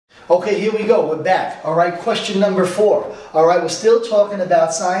Okay, here we go. We're back. All right, question number 4. All right, we're still talking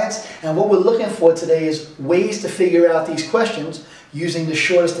about science, and what we're looking for today is ways to figure out these questions using the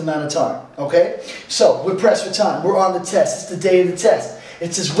shortest amount of time. Okay, so we're pressed for time. We're on the test. It's the day of the test.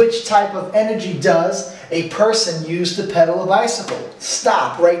 It says, which type of energy does a person use to pedal a bicycle?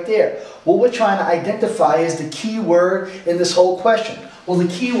 Stop right there. What we're trying to identify is the key word in this whole question. Well, the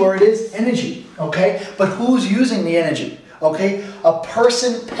key word is energy. Okay, but who's using the energy? Okay, a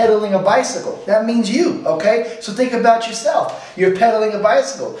person pedaling a bicycle. That means you, okay? So think about yourself. You're pedaling a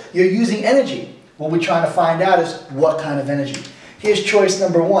bicycle. You're using energy. What we're trying to find out is what kind of energy. Here's choice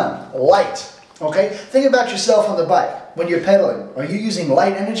number 1, light. Okay, think about yourself on the bike when you're pedaling. Are you using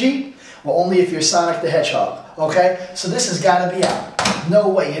light energy? Well, only if you're Sonic the Hedgehog, okay? So this has got to be out. No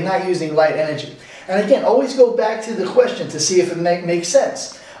way, you're not using light energy. And again, always go back to the question to see if it makes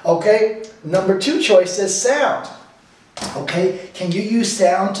sense. Okay, number 2 choice says sound. Okay, can you use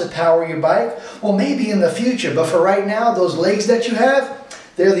sound to power your bike? Well, maybe in the future, but for right now, those legs that you have,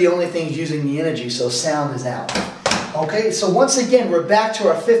 they're the only things using the energy, so sound is out. Okay, so once again, we're back to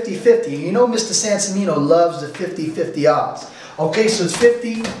our 50-50. You know Mr. Sansamino loves the 50-50 odds. Okay, so it's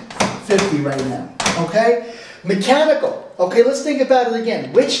 50-50 right now. Okay, mechanical. Okay, let's think about it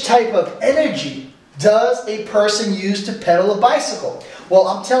again. Which type of energy does a person use to pedal a bicycle? Well,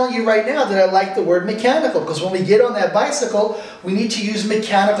 I'm telling you right now that I like the word mechanical, because when we get on that bicycle, we need to use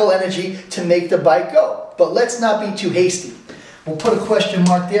mechanical energy to make the bike go. But let's not be too hasty. We'll put a question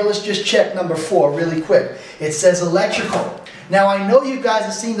mark there. Let's just check number 4 really quick. It says electrical. Now, I know you guys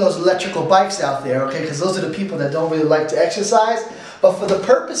have seen those electrical bikes out there, okay, because those are the people that don't really like to exercise. But for the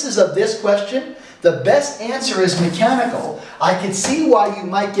purposes of this question, the best answer is mechanical. I can see why you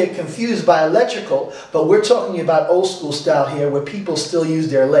might get confused by electrical, but we're talking about old school style here where people still use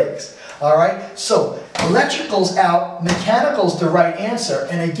their legs. All right, so electrical's out, mechanical's the right answer.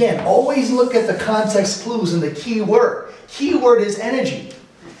 And again, always look at the context clues and the key word. Key word is energy.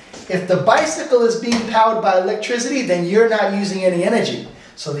 If the bicycle is being powered by electricity, then you're not using any energy.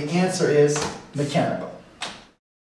 So the answer is mechanical.